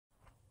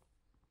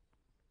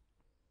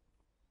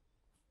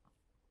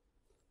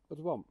What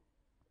do you want?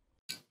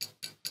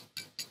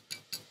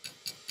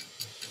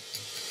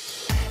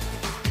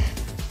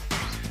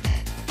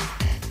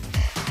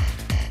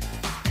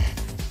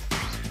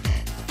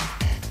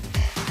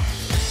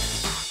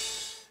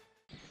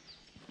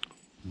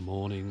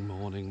 Morning,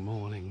 morning,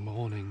 morning,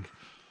 morning.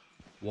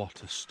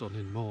 What a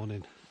stunning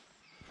morning.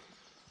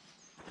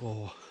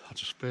 Oh, I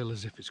just feel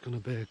as if it's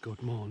going to be a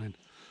good morning.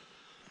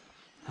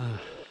 I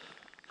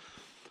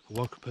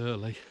woke up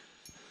early.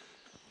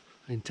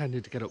 I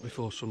intended to get up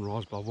before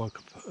sunrise, but I woke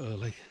up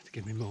early to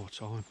give me more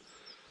time.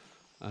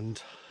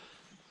 And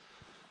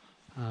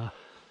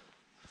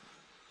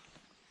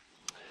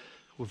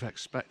we've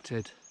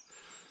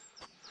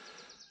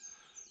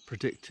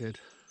predicted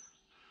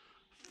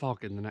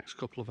fog in the next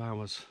couple of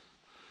hours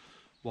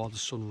while the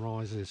sun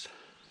rises.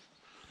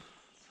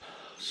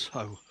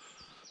 So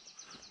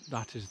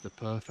that is the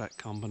perfect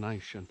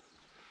combination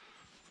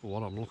for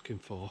what I'm looking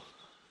for.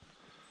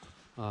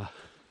 I've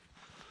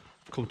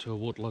come to a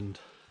woodland.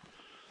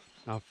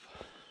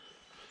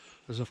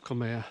 As I've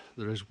come here,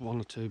 there is one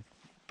or two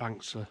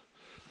banks of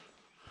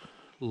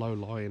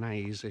low-lying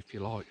haze, if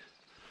you like.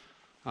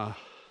 But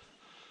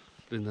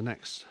in the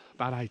next,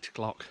 about 8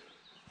 o'clock,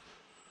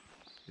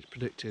 it's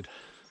predicted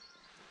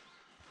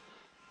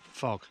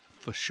fog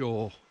for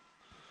sure.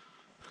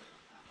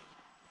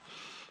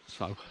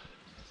 So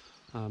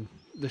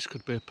this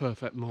could be a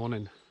perfect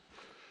morning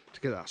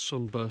to get that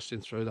sun bursting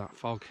through that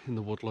fog in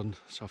the woodland.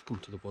 So I've come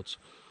to the woods.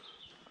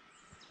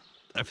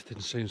 Everything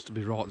seems to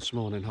be right this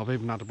morning. I've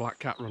even had a black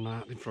cat run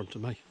out in front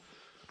of me.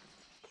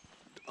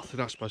 I think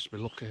that's supposed to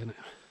be lucky, isn't it?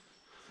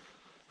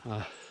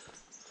 Got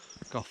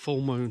a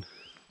full moon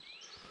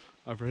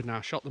over here now.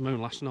 I shot the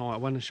moon last night. I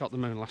went and shot the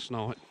moon last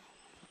night.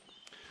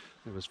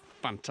 It was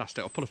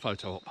fantastic. I'll put a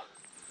photo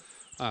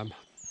up.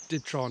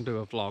 Did try and do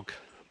a vlog,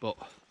 but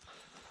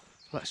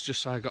let's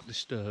just say I got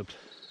disturbed.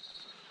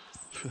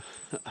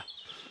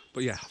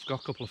 But yeah, I've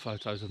got a couple of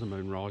photos of the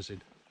moon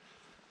rising,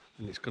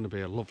 and it's going to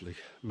be a lovely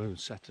moon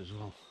set as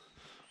well.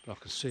 But I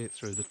can see it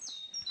through the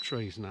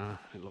trees now.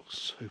 It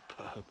looks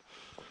superb.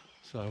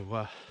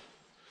 So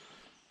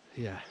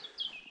yeah,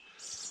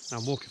 now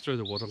I'm walking through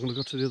the wood. I'm going to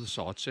go to the other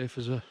side, see if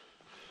there's a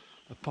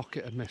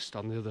pocket of mist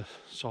on the other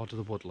side of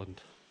the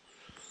woodland.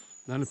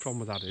 The only problem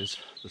with that is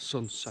the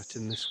sun's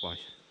setting this way,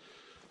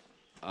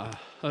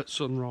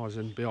 sun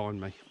rising behind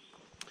me,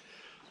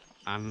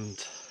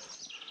 and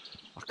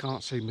I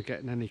can't seem to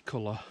get any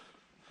colour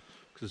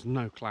because there's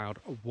no cloud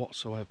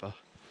whatsoever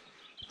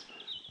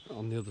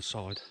on the other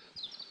side.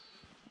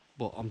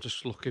 But I'm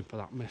just looking for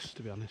that mist,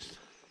 to be honest.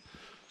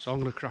 So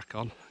I'm going to crack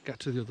on, get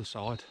to the other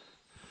side.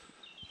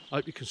 I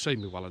hope you can see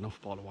me well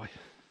enough, by the way,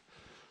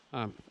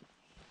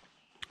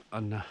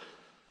 and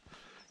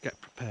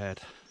get prepared.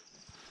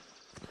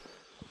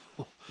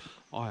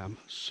 I am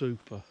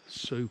super,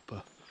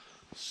 super,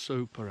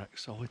 super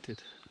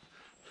excited.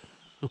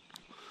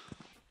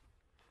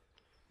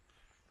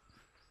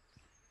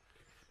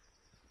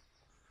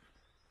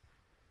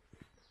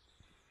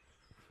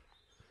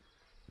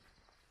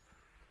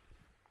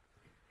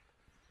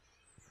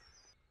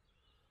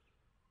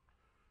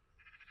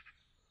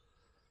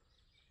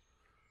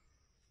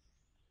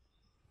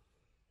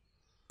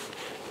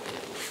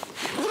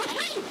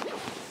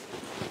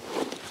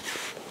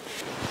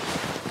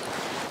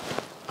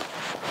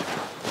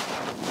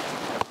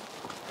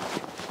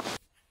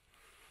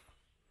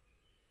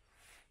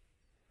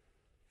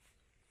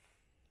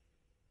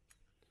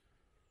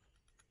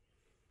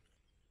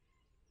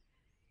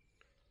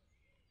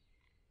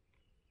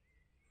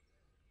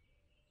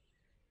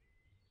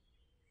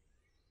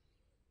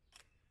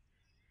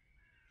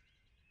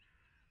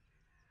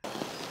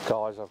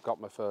 Guys, I've got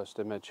my first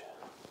image.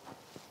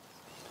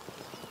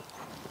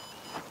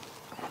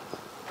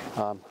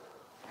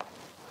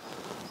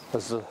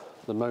 As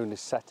the moon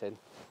is setting,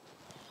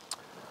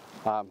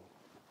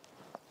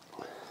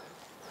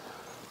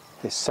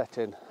 it's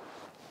setting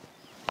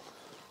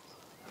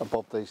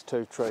above these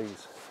two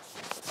trees,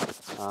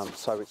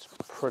 so it's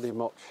pretty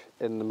much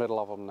in the middle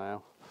of them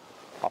now.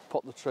 I've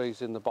put the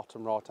trees in the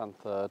bottom right hand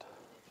third.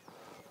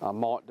 I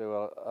might do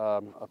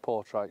a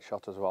portrait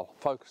shot as well.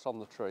 Focus on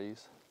the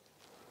trees.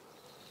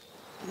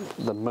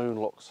 The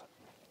moon looks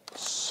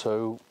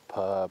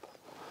superb.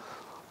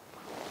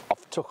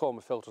 I've took all my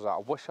filters out.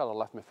 I wish I'd have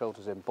left my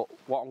filters in, but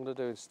what I'm going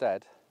to do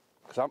instead,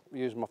 because I haven't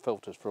used my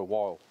filters for a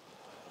while,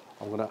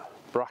 I'm going to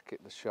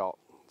bracket the shot.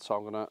 So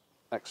I'm going to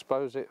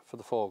expose it for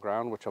the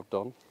foreground, which I've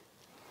done,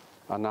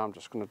 and now I'm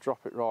just going to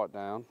drop it right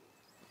down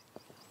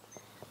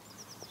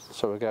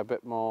so we get a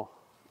bit more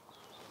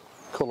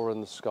colour in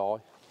the sky,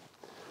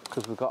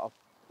 because we've got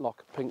like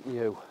a pink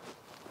hue.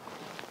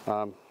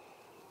 So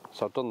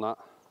I've done that.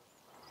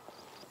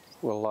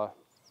 We'll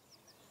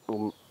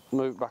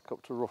move back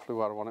up to roughly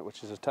where I want it,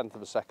 which is a 1/10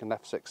 of a second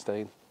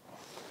f16.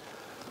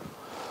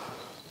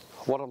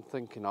 What I'm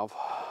thinking of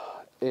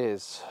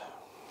is,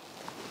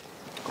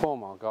 oh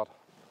my god,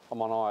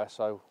 I'm on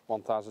ISO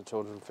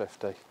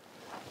 1250.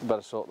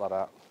 Better sort that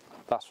out.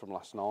 That's from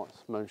last night,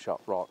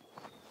 moonshot. Right,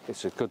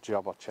 it's a good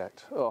job I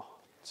checked. Oh,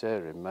 it's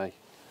hearing me.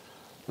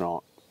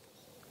 Right,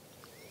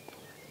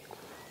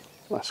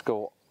 let's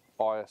go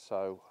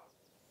ISO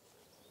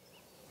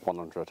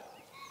 100.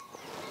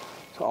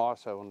 So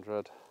ISO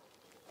 100,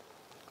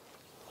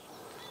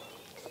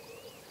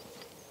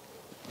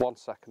 1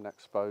 second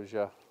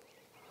exposure.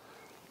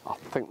 I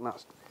think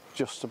that's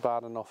just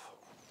about enough.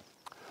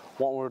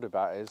 What I'm worried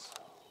about is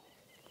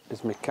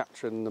me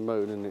capturing the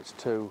moon and it's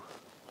too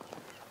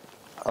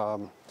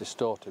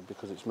distorted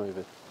because it's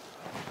moving,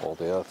 or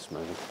the Earth's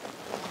moving.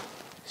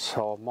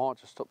 So I might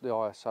just up the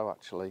ISO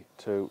actually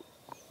to,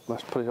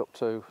 let's put it up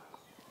to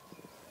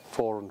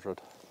 400,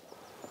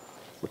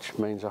 which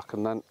means I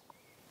can then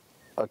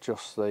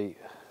adjust the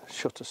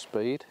shutter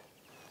speed,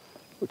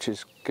 which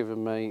is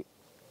giving me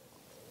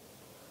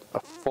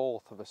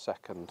 1/4 of a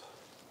second.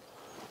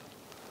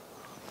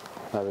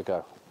 There we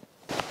go.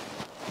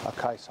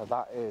 Okay, so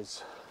that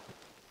is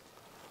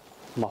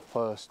my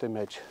first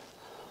image.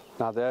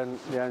 Now the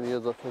only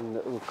other thing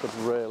that we could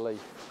really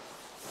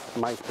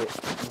make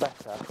it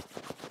better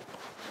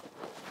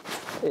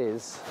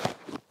is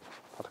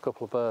had a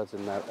couple of birds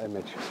in their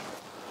image.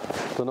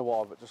 Don't know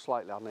why, but just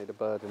lately I need a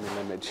bird in an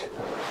image.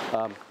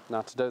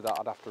 Now to do that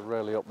I'd have to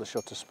really up the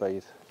shutter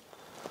speed,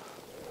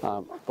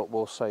 but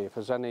we'll see. If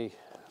there's any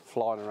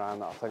flying around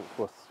that I think's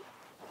worth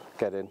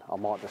getting, I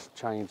might just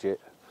change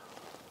it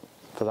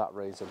for that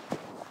reason.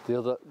 The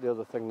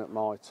other thing that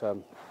might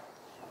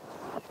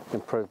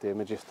improve the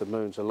image if the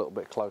moon's a little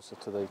bit closer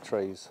to the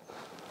trees.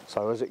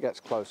 So as it gets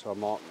closer I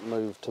might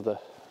move to the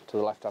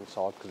left hand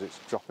side because it's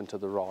dropping to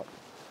the right,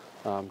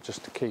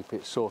 just to keep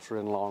it sort of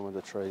in line with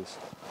the trees.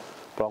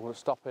 But I'm going to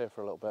stop here for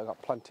a little bit. I've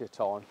got plenty of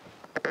time,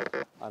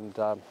 and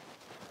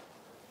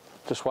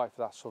just wait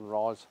for that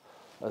sunrise.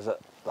 There's that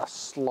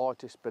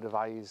slightest bit of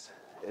haze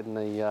in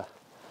the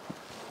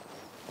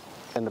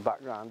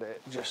background.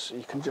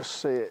 You can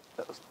just see it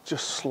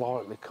just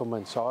slightly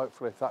coming. So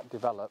hopefully, if that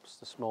develops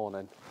this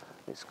morning,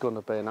 it's going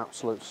to be an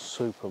absolute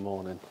super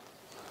morning.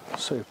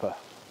 Super.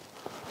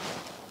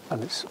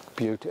 And it's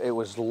beautiful. It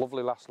was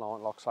lovely last night,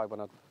 like I say,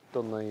 when I'd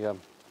done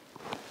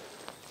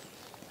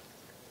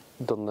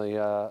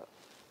the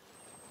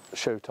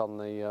shoot on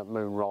the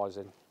moon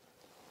rising.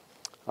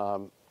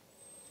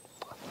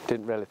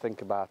 Didn't really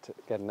think about it,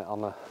 getting it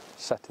on a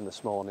setting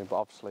this morning, but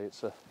obviously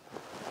it's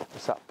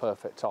that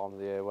perfect time of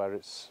the year where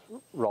it's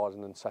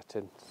rising and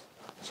setting,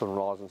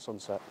 sunrise and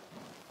sunset.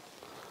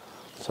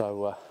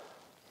 So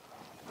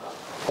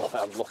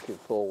I'm looking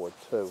forward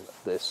to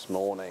this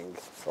morning.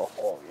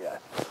 Oh yeah,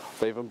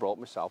 I've even brought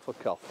myself a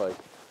coffee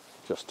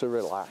just to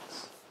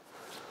relax.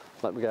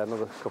 Let me get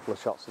another couple of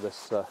shots of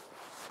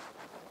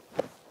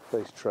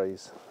these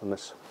trees and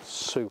this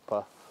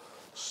super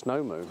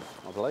snow moon,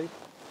 I believe.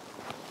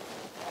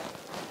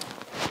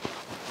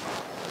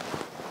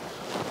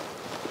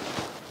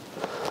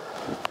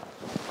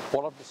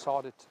 What I've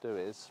decided to do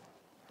is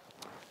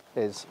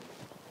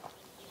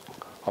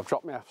I've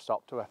dropped my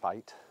f-stop to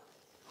f8.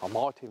 I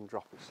might even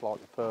drop it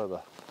slightly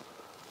further,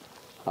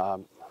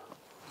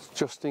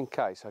 just in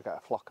case I get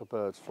a flock of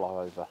birds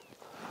fly over,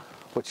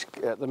 which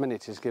at the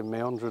minute is giving me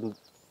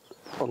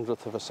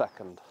 100th of a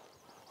second.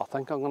 I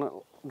think I'm going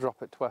to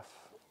drop it to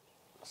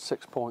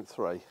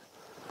f6.3,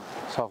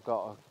 so I've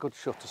got a good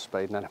shutter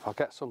speed, and then if I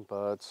get some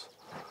birds,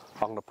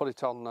 I'm going to put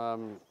it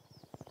on,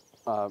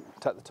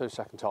 take the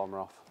 2-second timer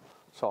off,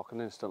 so I can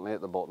instantly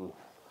hit the button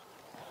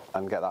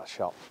and get that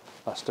shot.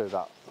 Let's do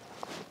that.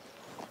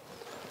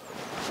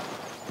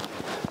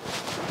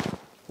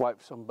 Wait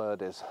for some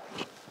birdies.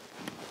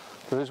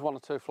 There is 1 or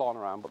 2 flying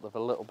around, but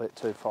they're a little bit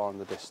too far in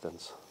the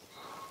distance.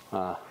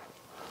 But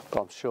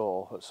I'm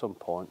sure at some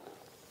point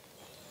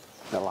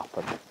it'll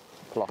happen.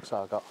 But like I say,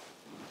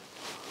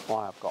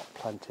 I have got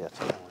plenty of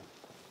time.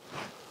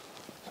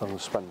 So I'm going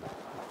to spend a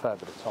fair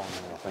bit of time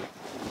here, I think.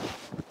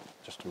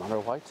 Just a matter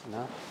of waiting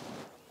now.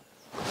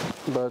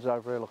 Birds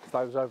over here, look, if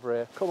those over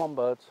here. Come on,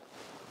 birds.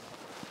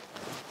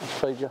 Let's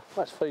feed you,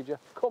 let's feed you.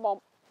 Come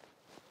on.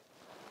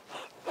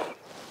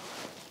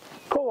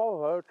 Come on,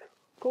 birds.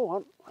 Come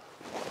on.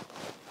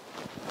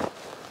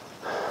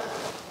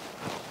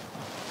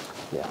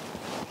 Yeah.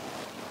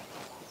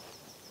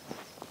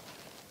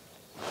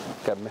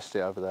 Getting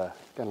misty over there.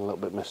 Getting a little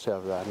bit misty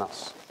over there, and I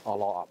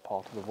like that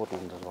part of the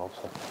woodland as well.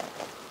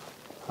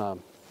 So,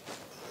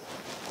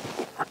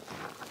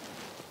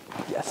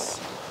 yes.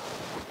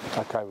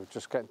 Okay, we're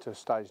just getting to a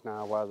stage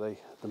now where the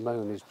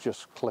moon is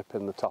just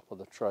clipping the top of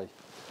the tree.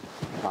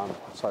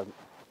 So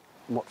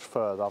much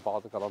further, I've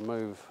either got to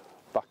move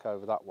back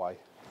over that way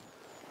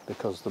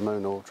because the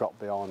moon will drop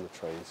behind the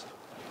trees,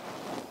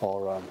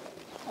 or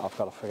I've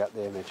got to forget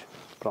the image.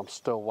 But I'm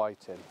still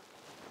waiting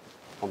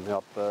on the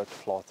odd bird to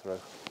fly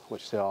through,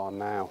 which they are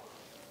now.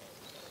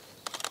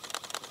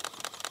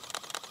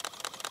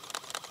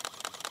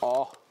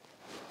 Oh,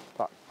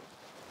 that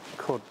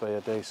could be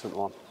a decent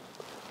one.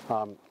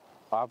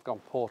 I've gone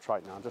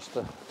portrait now just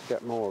to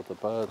get more of the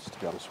birds, to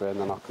be honest with you,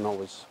 and then I can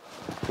always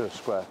do a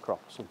square crop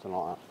or something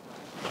like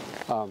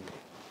that.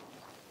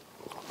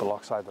 But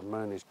like I say, the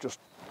moon is just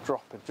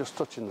dropping, just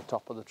touching the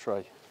top of the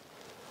tree.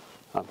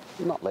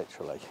 Not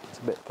literally, it's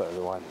a bit further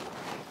away.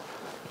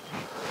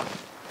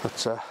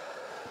 But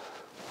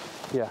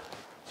yeah,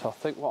 So I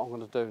think what I'm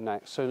going to do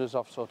next, as soon as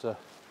I've sort of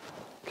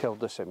killed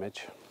this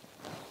image,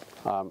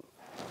 I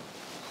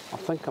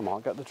think I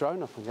might get the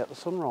drone up and get the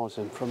sunrise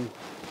in from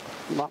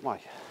that way,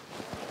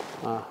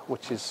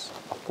 which is,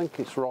 I think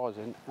it's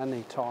rising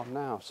any time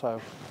now, so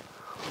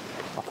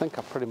I think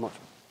I've pretty much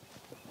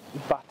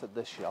battered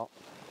this shot.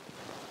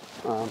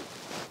 We'll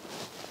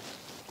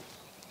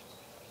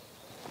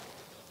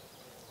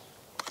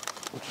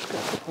just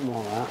get a couple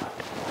more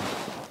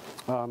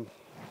out.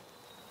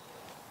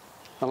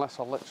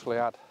 Unless I literally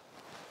add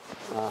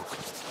a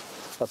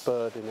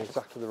bird in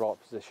exactly the right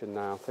position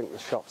now, I think the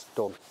shot's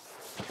done.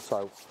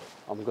 So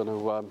I'm going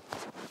to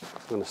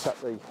set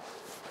the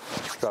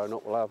drone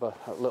up. We'll have a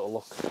little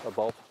look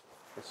above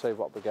and see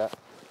what we get,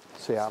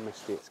 see how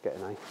misty it's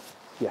getting, eh?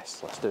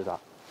 Yes, let's do that.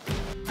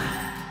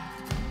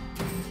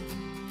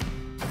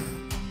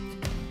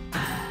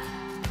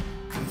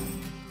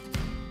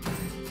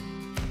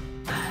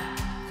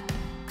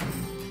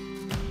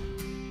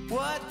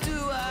 What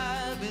do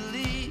I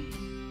believe?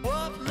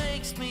 What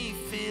makes me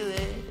feel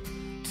it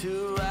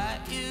to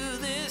write you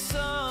this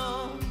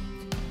song?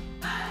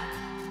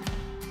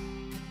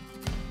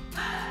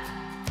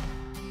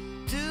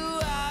 2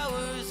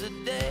 hours a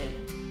day,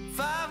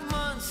 5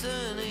 months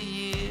and a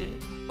year.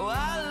 Oh,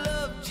 I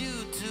loved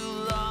you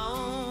too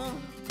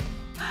long.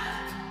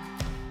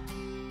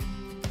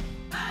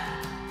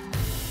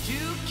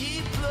 You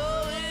keep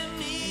blowing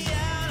me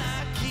out,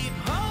 I keep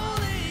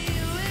holding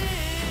you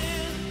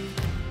in.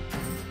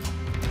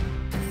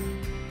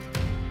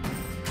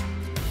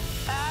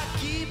 I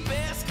keep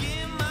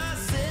asking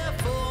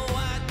myself, oh,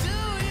 why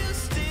do you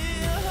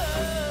still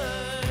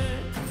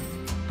hurt?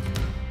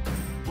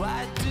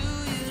 Why do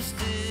you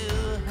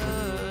still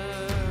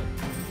hurt?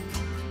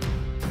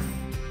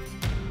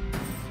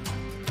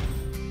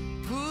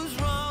 Who's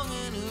wrong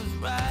and who's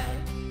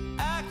right?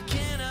 I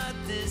cannot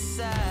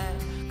decide,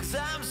 'cause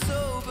I'm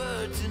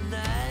sober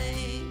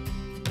tonight.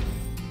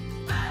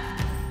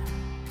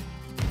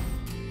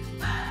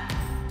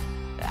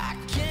 I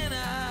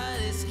cannot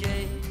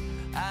escape.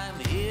 I'm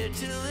here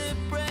till it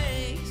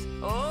breaks.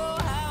 Oh,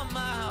 how my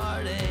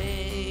heart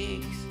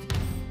aches.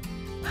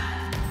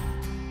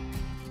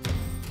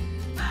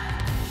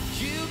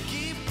 You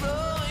keep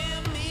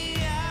blowing me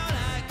out,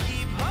 I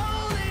keep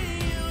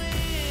holding you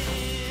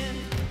in.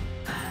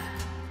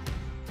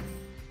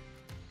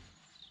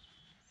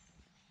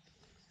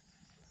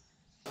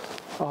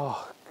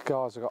 Oh,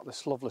 guys, I've got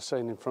this lovely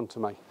scene in front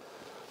of me.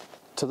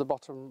 To the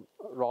bottom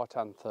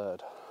right-hand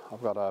third,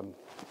 I've got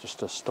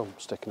just a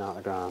stump sticking out of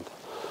the ground,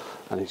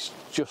 and it's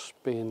just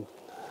being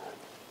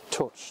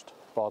touched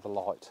by the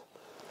light.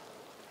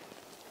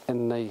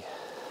 In the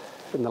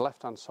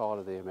left-hand side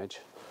of the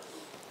image,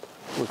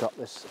 we've got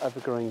this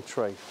evergreen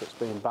tree that's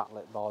being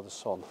backlit by the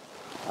sun,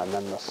 and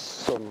then the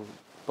sun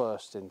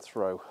bursting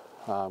through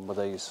with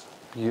these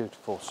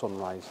beautiful sun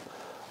rays.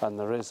 And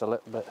there is a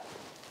little bit,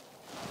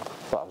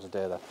 that was a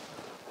deer then,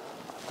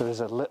 there is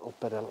a little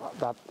bit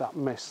of that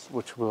mist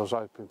which we was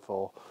hoping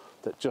for,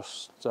 that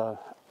just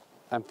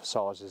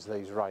emphasises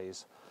these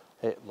rays.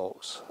 It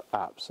looks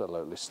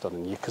absolutely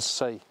stunning. You can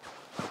see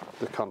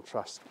the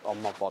contrast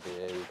on my body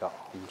here.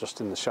 I'm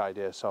just in the shade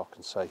here so I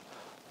can see,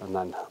 and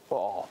then,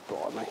 oh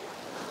blimey.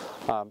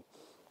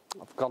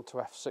 I've gone to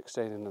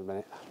f16 in a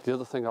minute. The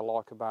other thing I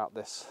like about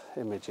this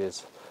image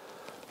is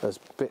there's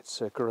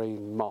bits of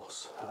green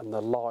moss, and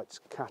the light's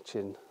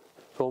catching.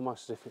 It's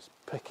almost as if it's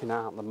picking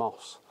out the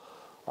moss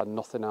and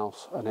nothing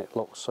else, and it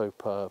looks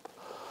superb.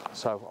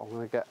 So I'm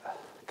going to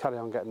carry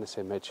on getting this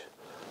image,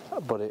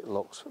 but it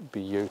looks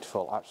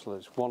beautiful.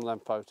 Absolutely, it's one of them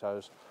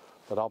photos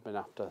that I've been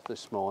after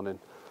this morning,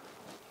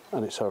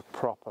 and it's a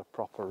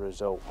proper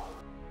result.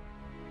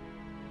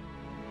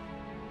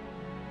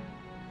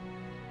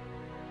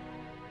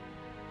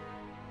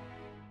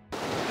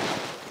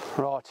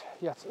 Right,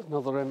 yet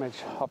another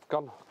image. I've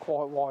gone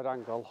quite wide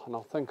angle, and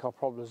I think I'll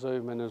probably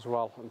zoom in as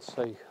well and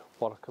see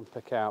what I can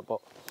pick out,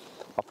 but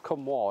I've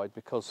come wide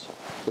because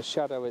the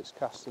shadow it's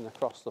casting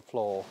across the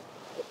floor,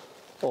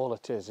 all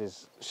it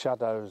is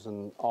shadows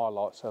and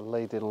highlights are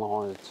leading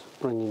lines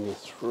bringing you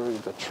through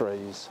the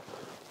trees,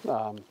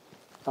 and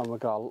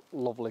we've got a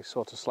lovely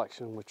sort of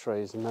selection with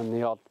trees, and then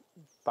the odd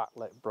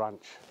backlit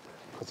branch,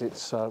 because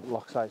it's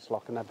like I say, it's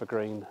like an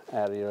evergreen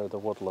area of the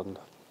woodland,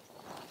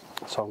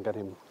 so I'm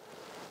getting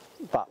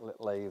backlit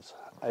leaves.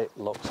 It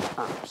looks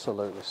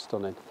absolutely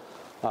stunning.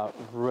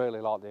 Really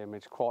like the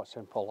image, quite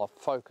simple. I've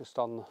focused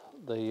on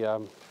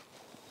the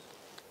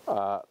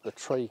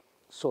tree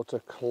sort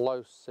of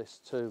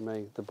closest to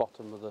me, the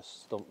bottom of the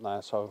stump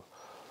there, so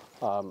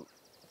I'm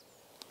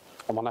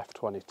on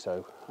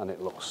f22 and it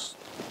looks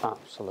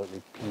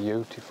absolutely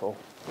beautiful.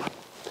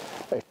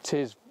 It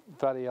is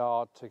very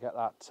hard to get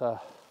that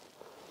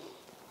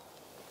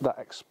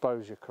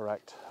exposure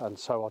correct, and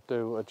so I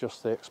do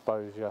adjust the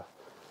exposure,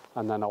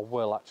 and then I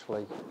will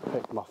actually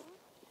pick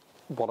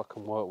what I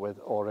can work with,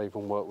 or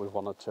even work with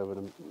one or two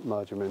and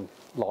merge them in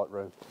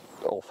Lightroom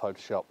or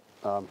Photoshop.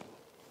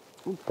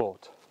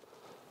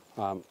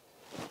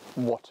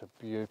 What a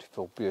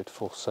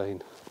beautiful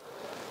scene.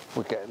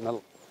 We're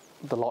getting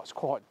the light's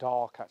quite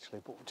dark actually,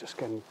 but we're just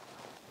getting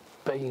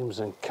beams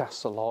and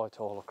casts of light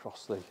all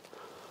across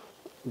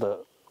the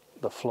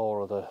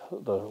floor of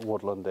the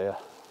woodland here.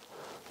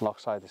 Like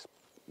I say,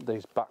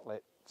 these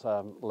backlit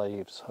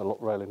leaves look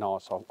really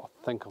nice. I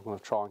think I'm going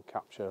to try and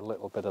capture a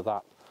little bit of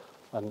that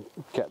and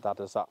get that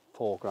as that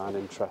foreground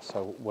interest.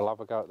 So we'll have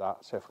a go at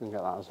that, see if we can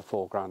get that as a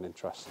foreground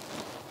interest.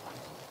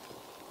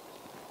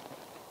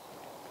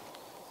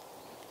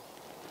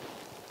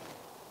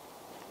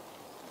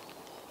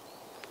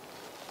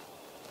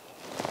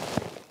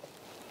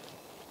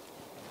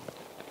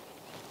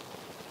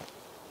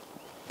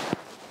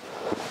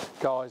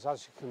 Guys,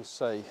 as you can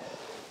see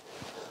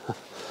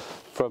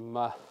from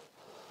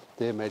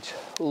the image,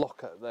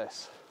 look at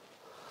this.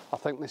 I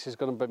think this is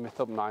going to be my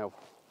thumbnail.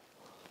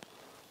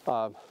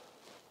 Look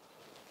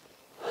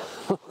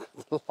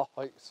at the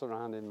light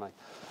surrounding me.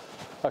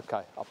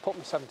 Okay, I've put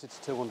my 70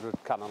 to 200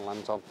 Canon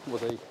lens on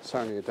with the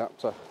Sony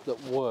adapter that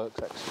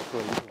works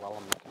extremely well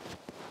on the camera.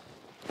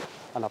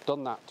 And I've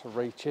done that to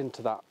reach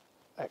into that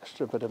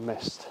extra bit of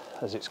mist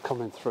as it's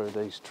coming through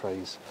these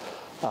trees.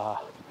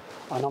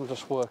 And I'm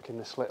just working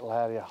this little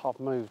area. I've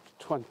moved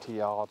 20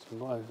 yards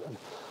and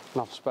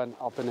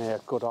I've been here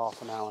a good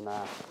half an hour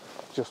now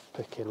just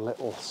picking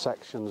little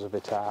sections of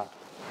it out,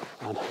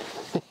 and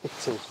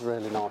it is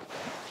really nice.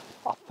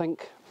 I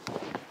think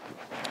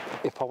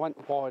if I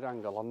went wide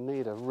angle, I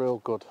need a real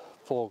good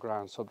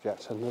foreground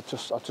subject, and I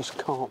just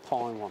can't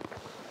find one.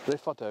 But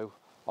if I do,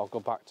 I'll go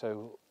back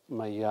to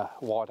my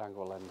wide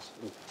angle lens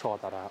and try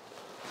that out.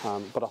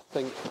 But I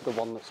think the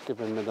one that's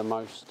giving me the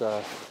most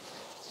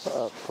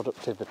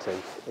productivity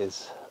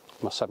is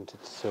my 70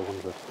 to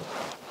 200.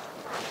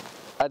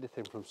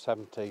 Anything from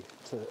 70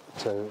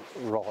 to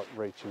right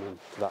reaching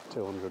into that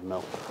 200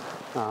 mil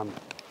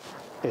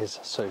is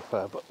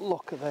superb. But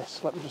look at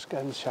this. Let me just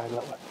get in the shade a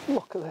little bit.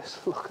 Look at this.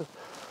 Look at.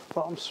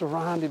 But I'm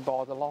surrounded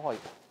by the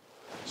light.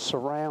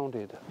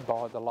 Surrounded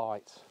by the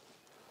light.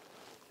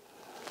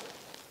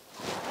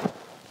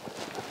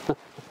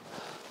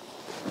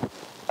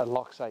 And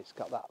like I say, it's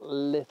got that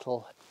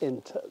little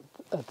into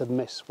the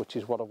mist, which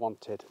is what I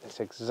wanted. It's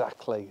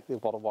exactly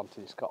what I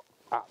wanted. It's got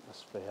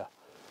atmosphere.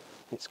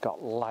 It's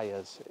got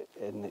layers,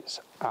 and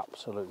it's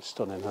absolutely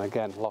stunning. And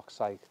again, like I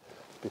say,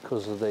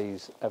 because of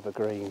these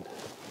evergreen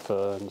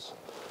ferns,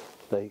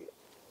 they're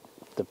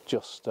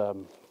just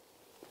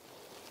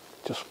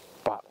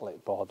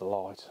backlit by the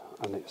light,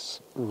 and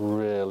it's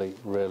really,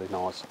 really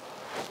nice.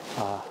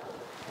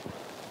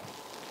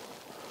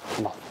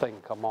 And I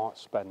think I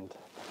might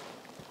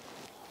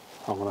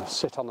I'm going to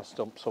sit on a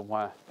stump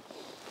somewhere,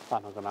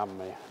 and I'm going to have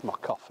my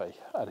coffee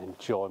and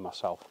enjoy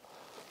myself.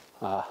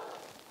 Oh,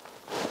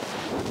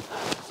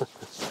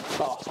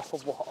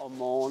 what a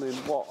morning,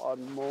 what a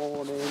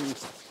morning.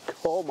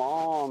 Come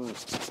on,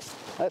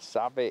 let's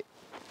have it.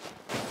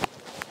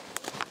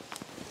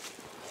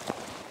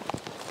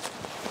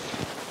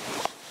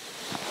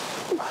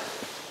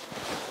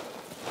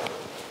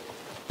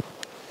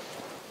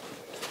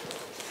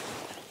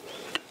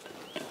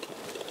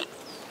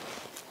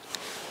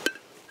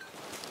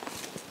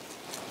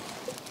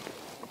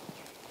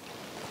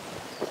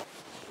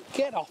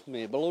 Get off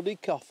me, bloody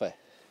coffee.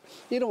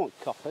 You don't want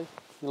coffee.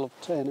 You love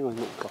tea anyway,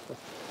 not coffee.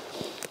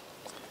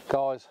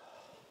 Guys,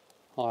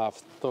 I have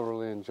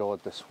thoroughly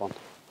enjoyed this one.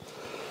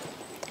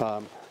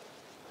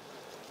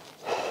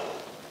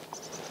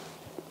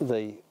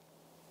 The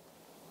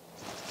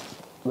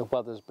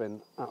weather's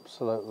been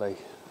absolutely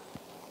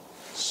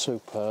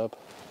superb.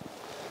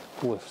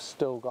 We've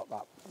still got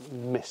that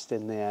mist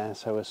in the air,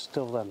 so there's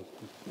still them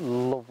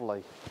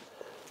lovely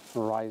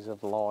rays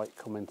of light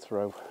coming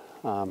through.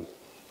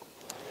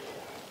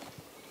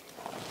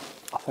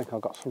 I think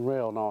I've got some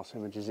real nice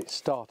images. It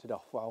started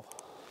off well,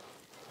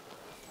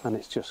 and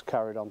it's just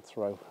carried on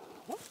through,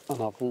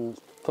 and I've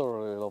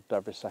thoroughly loved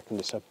every second.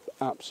 It's an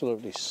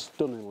absolutely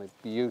stunningly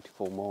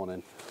beautiful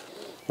morning.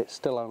 It's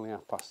still only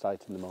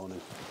 8:30 in the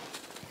morning.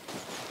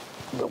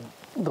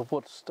 The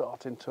wood's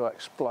starting to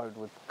explode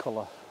with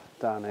colour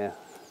down here.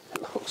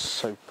 It looks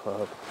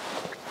superb.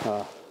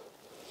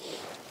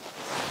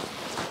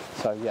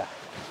 So yeah,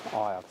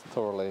 I have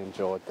thoroughly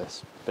enjoyed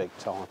this big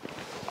time.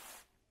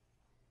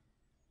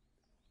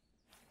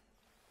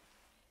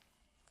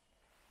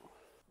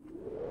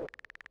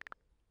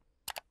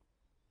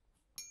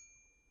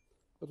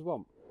 What do you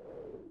want?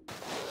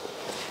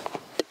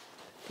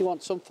 You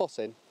want some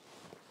fussing?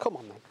 Come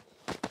on then.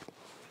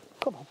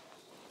 Come on.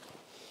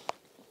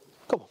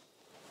 Come on.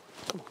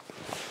 Come on.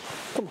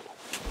 Come on.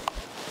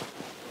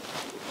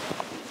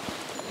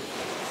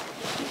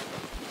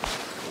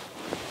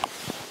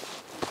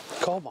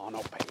 Come on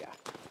up here.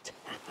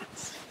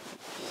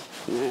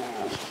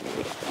 Yeah.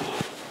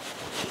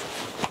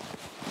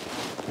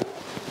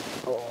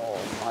 Oh,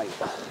 mate.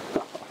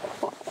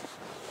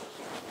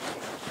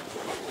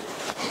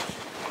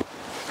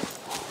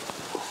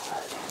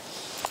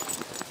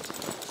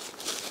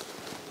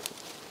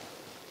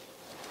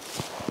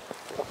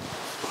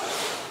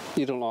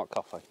 You don't like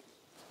coffee.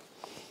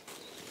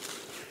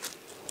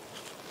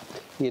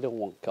 You don't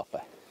want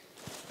coffee.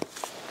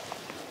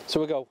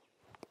 So we go.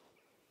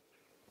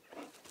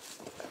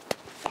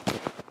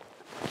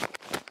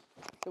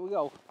 Here we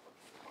go.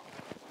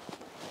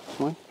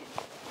 Come on.